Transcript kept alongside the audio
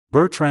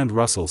Bertrand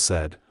Russell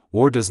said,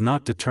 "War does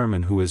not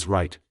determine who is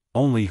right,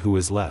 only who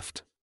is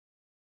left."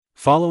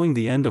 Following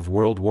the end of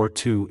World War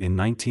II in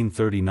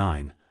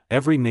 1939,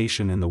 every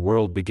nation in the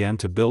world began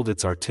to build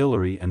its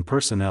artillery and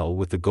personnel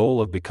with the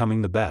goal of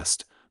becoming the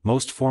best,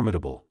 most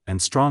formidable,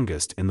 and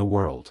strongest in the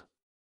world.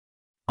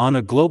 On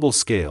a global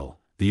scale,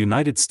 the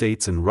United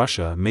States and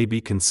Russia may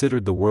be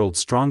considered the world's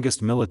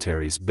strongest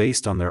militaries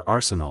based on their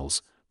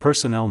arsenals,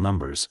 personnel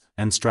numbers,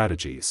 and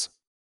strategies.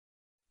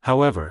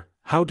 However,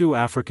 how do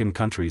African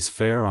countries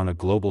fare on a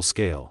global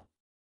scale?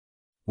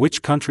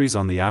 Which countries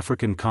on the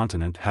African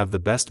continent have the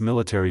best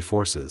military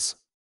forces?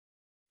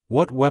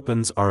 What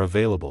weapons are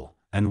available,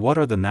 and what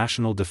are the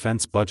national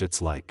defense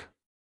budgets like?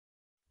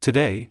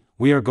 Today,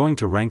 we are going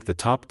to rank the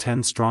top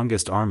 10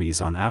 strongest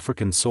armies on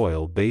African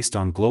soil based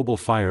on global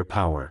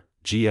firepower,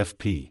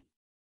 GFP.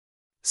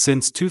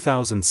 Since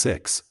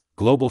 2006,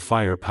 Global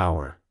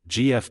Firepower,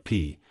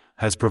 GFP,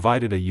 has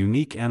provided a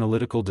unique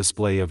analytical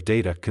display of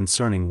data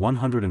concerning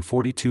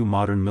 142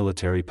 modern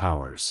military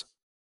powers.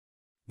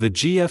 The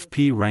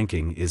GFP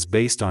ranking is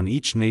based on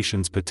each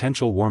nation's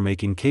potential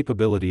war-making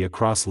capability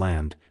across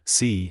land,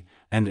 sea,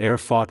 and air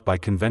fought by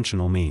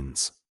conventional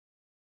means.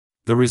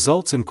 The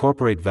results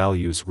incorporate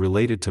values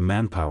related to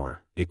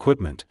manpower,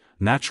 equipment,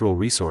 natural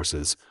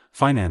resources,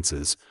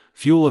 finances,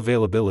 fuel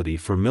availability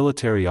for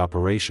military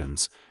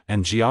operations,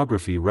 and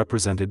geography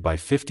represented by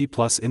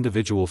 50-plus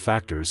individual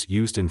factors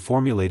used in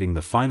formulating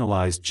the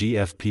finalized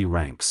GFP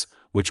ranks,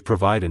 which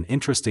provide an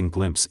interesting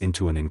glimpse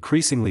into an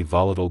increasingly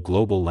volatile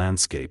global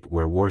landscape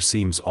where war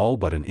seems all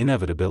but an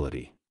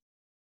inevitability.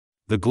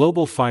 The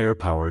global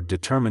firepower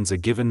determines a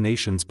given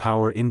nation's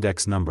power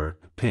index number,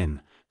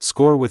 PIN,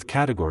 score with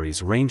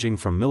categories ranging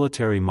from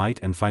military might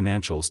and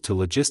financials to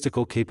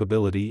logistical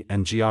capability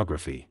and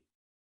geography.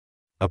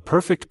 A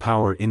perfect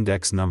power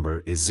index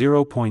number is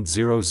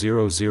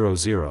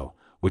 0.0000,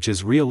 which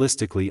is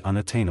realistically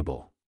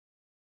unattainable.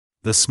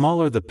 The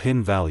smaller the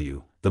PIN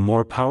value, the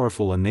more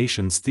powerful a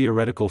nation's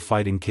theoretical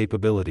fighting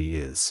capability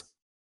is.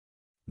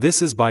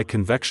 This is by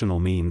conventional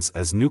means,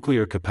 as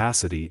nuclear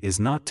capacity is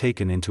not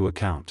taken into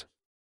account.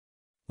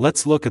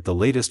 Let's look at the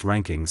latest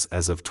rankings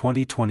as of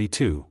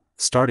 2022,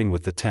 starting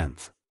with the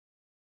 10th.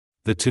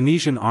 The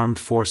Tunisian Armed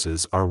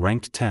Forces are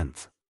ranked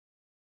 10th.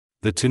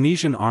 The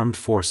Tunisian Armed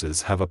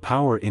Forces have a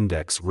power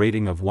index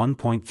rating of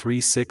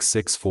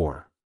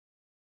 1.3664.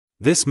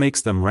 This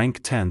makes them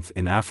rank 10th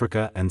in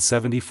Africa and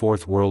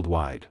 74th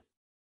worldwide.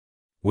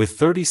 With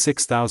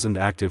 36,000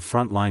 active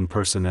frontline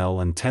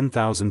personnel and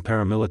 10,000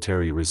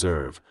 paramilitary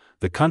reserve,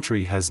 the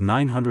country has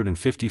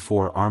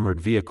 954 armored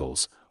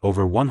vehicles,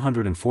 over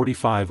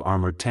 145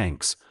 armored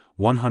tanks,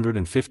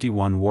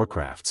 151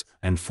 warcrafts,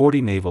 and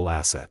 40 naval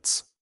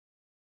assets.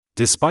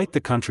 Despite the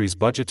country's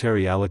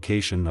budgetary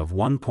allocation of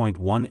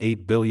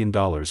 $1.18 billion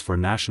for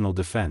national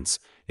defense,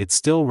 it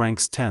still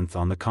ranks 10th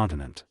on the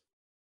continent.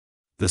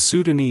 The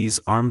Sudanese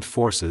Armed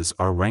Forces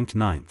are ranked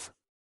 9th.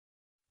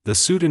 The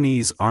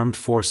Sudanese Armed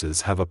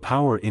Forces have a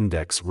power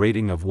index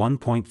rating of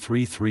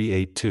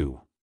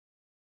 1.3382.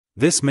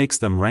 This makes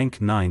them rank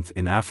 9th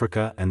in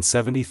Africa and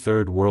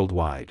 73rd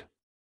worldwide.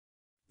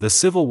 The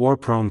civil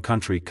war-prone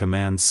country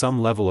commands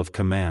some level of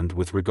command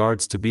with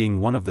regards to being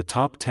one of the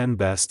top 10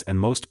 best and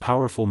most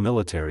powerful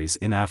militaries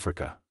in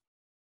Africa.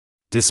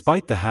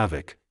 Despite the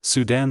havoc,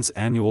 Sudan's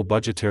annual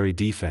budgetary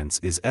defense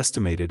is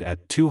estimated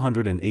at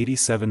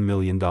 $287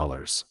 million.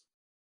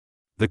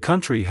 The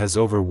country has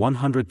over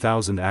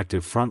 100,000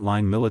 active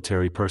frontline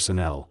military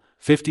personnel,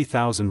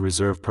 50,000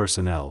 reserve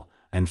personnel,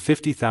 and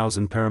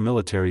 50,000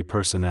 paramilitary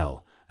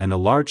personnel, and a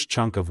large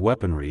chunk of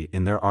weaponry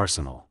in their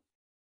arsenal.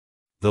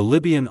 The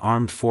Libyan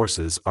Armed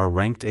Forces are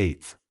ranked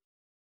 8th.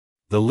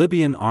 The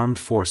Libyan Armed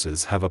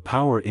Forces have a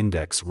power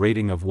index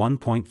rating of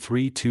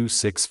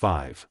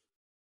 1.3265.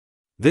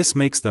 This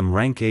makes them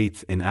rank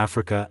 8th in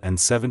Africa and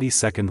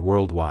 72nd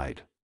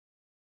worldwide.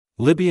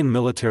 Libyan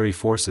military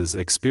forces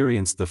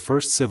experienced the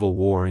first civil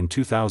war in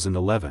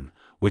 2011,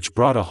 which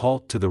brought a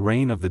halt to the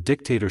reign of the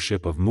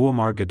dictatorship of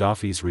Muammar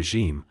Gaddafi's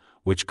regime,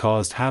 which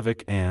caused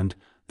havoc and,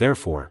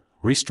 therefore,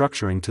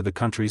 restructuring to the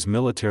country's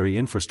military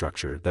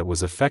infrastructure that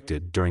was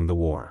affected during the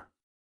war.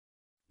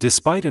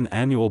 Despite an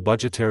annual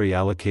budgetary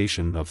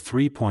allocation of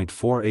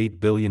 $3.48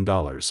 billion,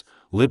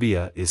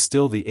 Libya is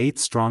still the 8th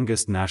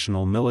strongest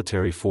national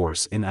military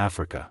force in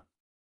Africa.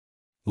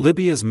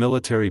 Libya's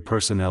military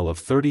personnel of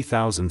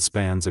 30,000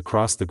 spans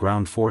across the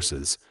ground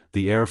forces,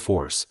 the Air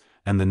Force,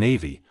 and the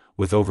Navy,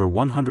 with over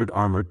 100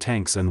 armored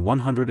tanks and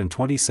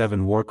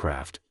 127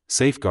 warcraft,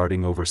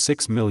 safeguarding over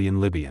 6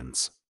 million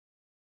Libyans.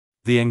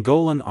 The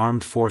Angolan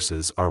Armed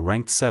Forces are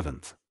ranked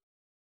 7th.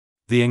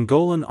 The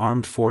Angolan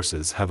Armed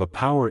Forces have a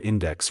power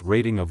index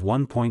rating of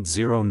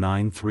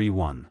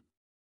 1.0931.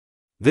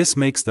 This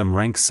makes them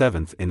rank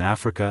 7th in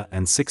Africa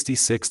and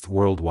 66th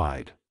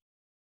worldwide.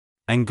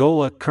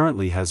 Angola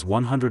currently has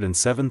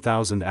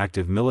 107,000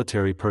 active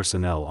military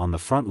personnel on the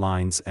front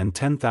lines and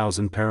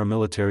 10,000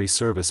 paramilitary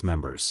service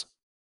members.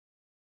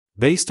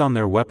 Based on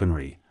their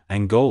weaponry,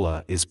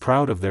 Angola is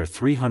proud of their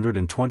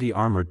 320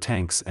 armored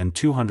tanks and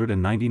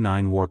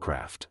 299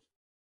 warcraft.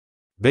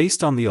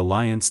 Based on the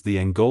alliance the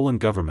Angolan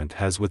government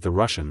has with the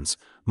Russians,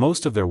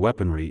 most of their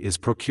weaponry is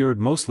procured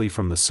mostly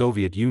from the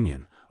Soviet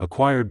Union,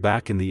 acquired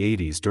back in the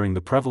 80s during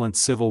the prevalent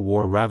civil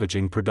war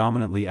ravaging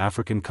predominantly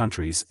African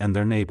countries and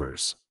their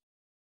neighbors.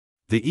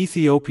 The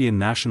Ethiopian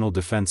National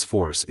Defense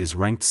Force is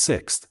ranked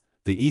 6th.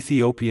 The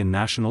Ethiopian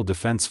National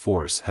Defense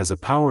Force has a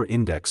power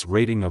index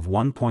rating of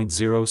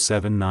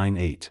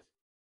 1.0798.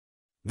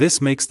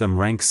 This makes them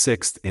rank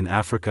 6th in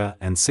Africa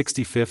and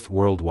 65th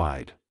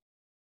worldwide.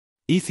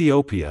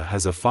 Ethiopia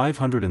has a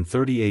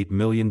 $538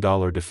 million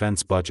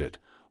defense budget,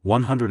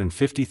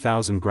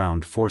 150,000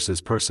 ground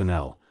forces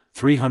personnel,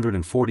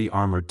 340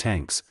 armored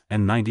tanks,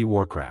 and 90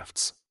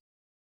 warcrafts.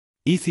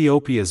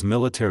 Ethiopia's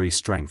military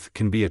strength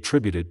can be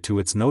attributed to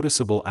its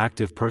noticeable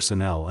active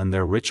personnel and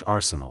their rich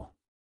arsenal.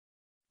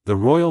 The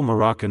Royal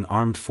Moroccan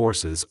Armed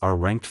Forces are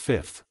ranked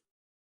 5th.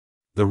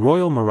 The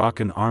Royal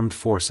Moroccan Armed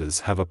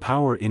Forces have a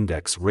power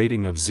index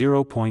rating of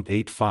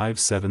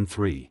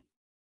 0.8573.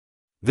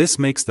 This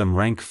makes them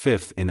rank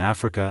 5th in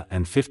Africa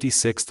and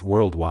 56th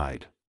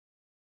worldwide.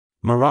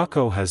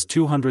 Morocco has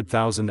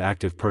 200,000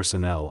 active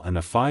personnel and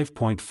a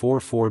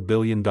 $5.44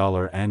 billion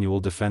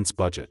annual defense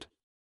budget.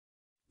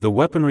 The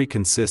weaponry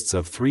consists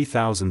of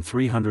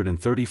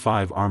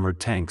 3,335 armored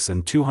tanks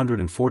and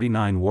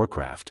 249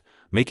 warcraft,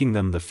 making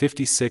them the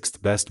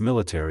 56th best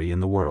military in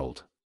the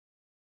world.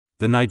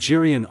 The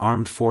Nigerian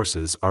Armed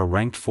Forces are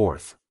ranked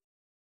 4th.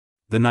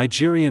 The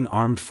Nigerian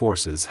Armed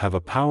Forces have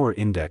a power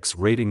index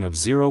rating of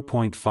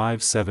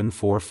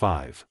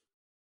 0.5745.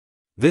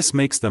 This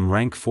makes them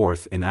rank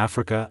 4th in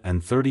Africa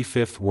and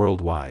 35th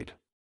worldwide.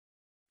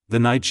 The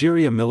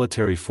Nigeria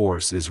military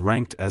force is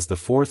ranked as the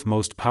 4th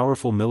most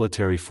powerful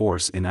military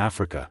force in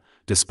Africa,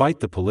 despite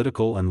the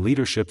political and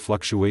leadership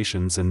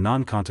fluctuations and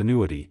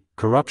non-continuity,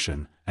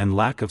 corruption, and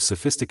lack of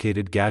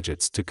sophisticated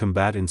gadgets to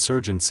combat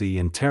insurgency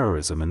and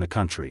terrorism in the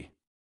country.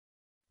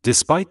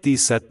 Despite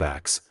these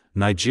setbacks,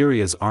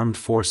 Nigeria's armed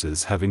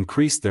forces have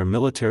increased their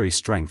military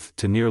strength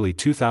to nearly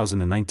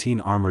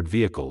 2,019 armored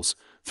vehicles,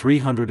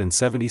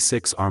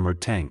 376 armored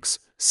tanks,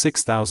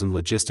 6,000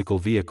 logistical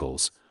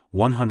vehicles,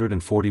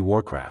 140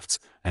 warcrafts,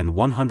 and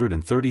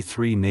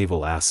 133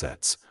 naval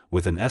assets,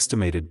 with an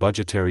estimated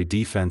budgetary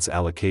defense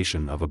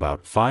allocation of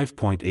about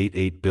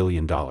 $5.88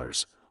 billion,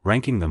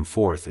 ranking them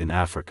 4th in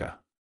Africa.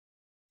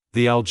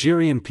 The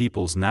Algerian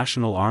People's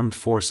National Armed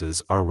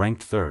Forces are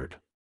ranked 3rd.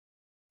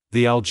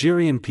 The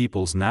Algerian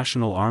People's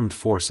National Armed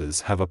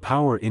Forces have a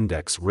power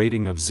index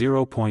rating of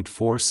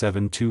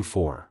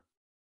 0.4724.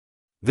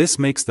 This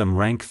makes them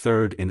rank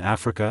 3rd in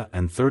Africa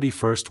and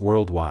 31st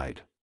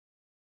worldwide.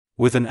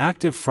 With an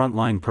active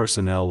frontline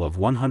personnel of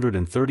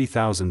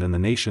 130,000 and the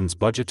nation's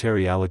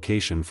budgetary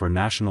allocation for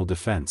national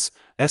defense,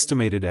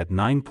 estimated at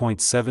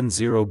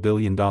 $9.70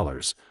 billion,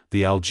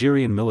 the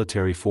Algerian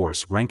military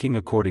force ranking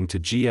according to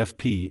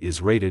GFP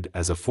is rated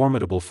as a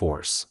formidable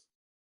force.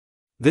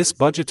 This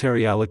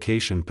budgetary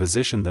allocation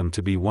positioned them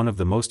to be one of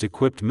the most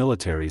equipped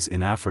militaries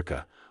in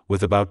Africa,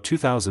 with about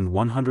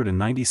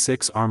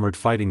 2,196 armored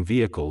fighting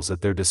vehicles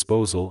at their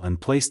disposal and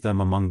placed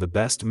them among the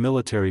best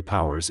military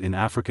powers in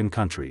African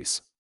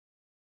countries.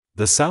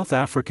 The South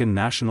African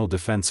National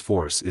Defense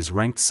Force is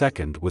ranked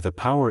 2nd with a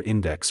power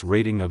index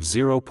rating of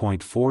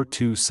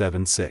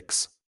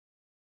 0.4276.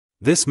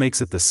 This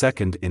makes it the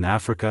 2nd in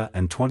Africa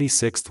and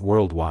 26th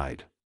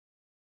worldwide.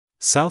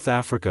 South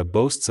Africa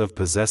boasts of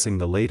possessing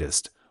the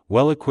latest,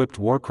 well-equipped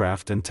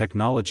warcraft and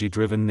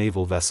technology-driven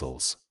naval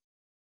vessels.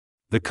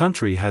 The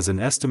country has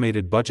an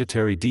estimated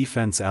budgetary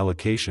defense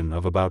allocation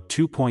of about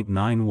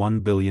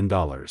 $2.91 billion.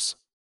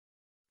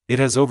 It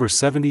has over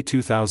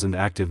 72,000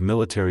 active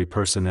military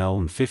personnel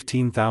and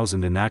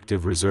 15,000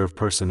 inactive reserve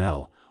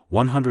personnel,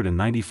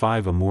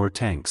 195 Amur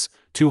tanks,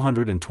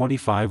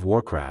 225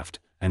 warcraft,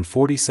 and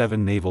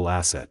 47 naval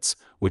assets,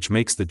 which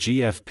makes the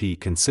GFP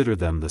consider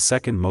them the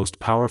 2nd most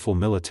powerful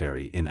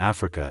military in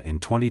Africa in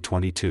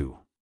 2022.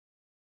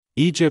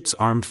 Egypt's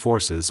armed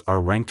forces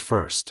are ranked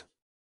 1st.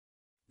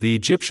 The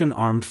Egyptian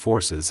armed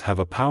forces have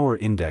a power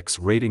index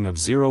rating of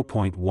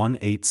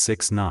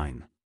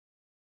 0.1869.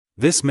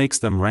 This makes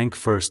them rank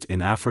 1st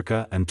in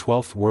Africa and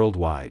 12th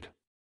worldwide.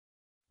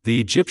 The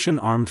Egyptian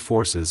armed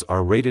forces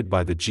are rated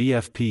by the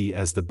GFP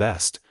as the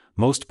best,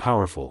 most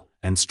powerful,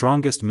 and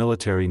strongest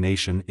military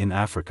nation in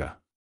Africa.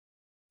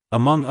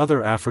 Among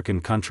other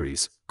African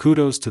countries,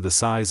 kudos to the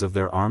size of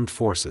their armed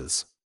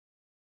forces.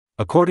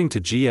 According to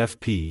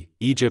GFP,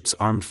 Egypt's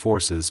armed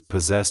forces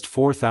possessed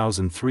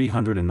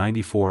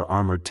 4,394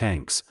 armored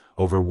tanks,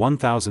 over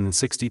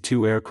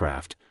 1,062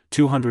 aircraft,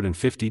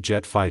 250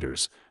 jet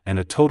fighters, and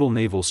a total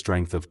naval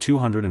strength of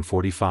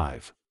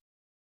 245.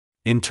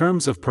 In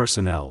terms of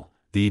personnel,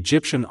 the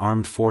Egyptian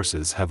armed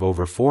forces have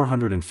over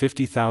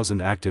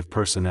 450,000 active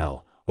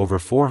personnel, over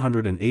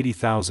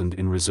 480,000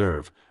 in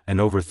reserve,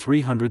 and over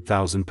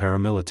 300,000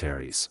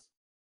 paramilitaries.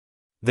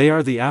 They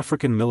are the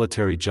African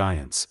military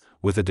giants,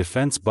 with a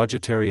defense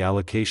budgetary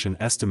allocation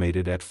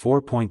estimated at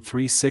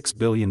 $4.36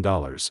 billion,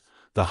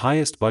 the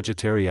highest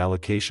budgetary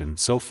allocation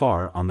so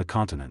far on the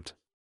continent.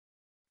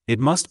 It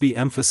must be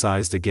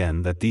emphasized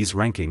again that these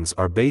rankings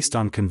are based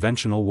on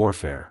conventional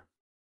warfare.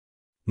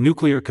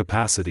 Nuclear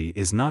capacity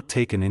is not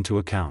taken into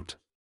account.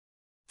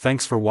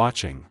 Thanks for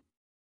watching.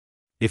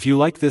 If you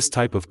like this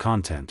type of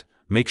content,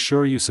 make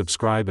sure you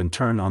subscribe and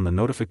turn on the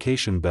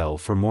notification bell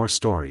for more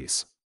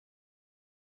stories.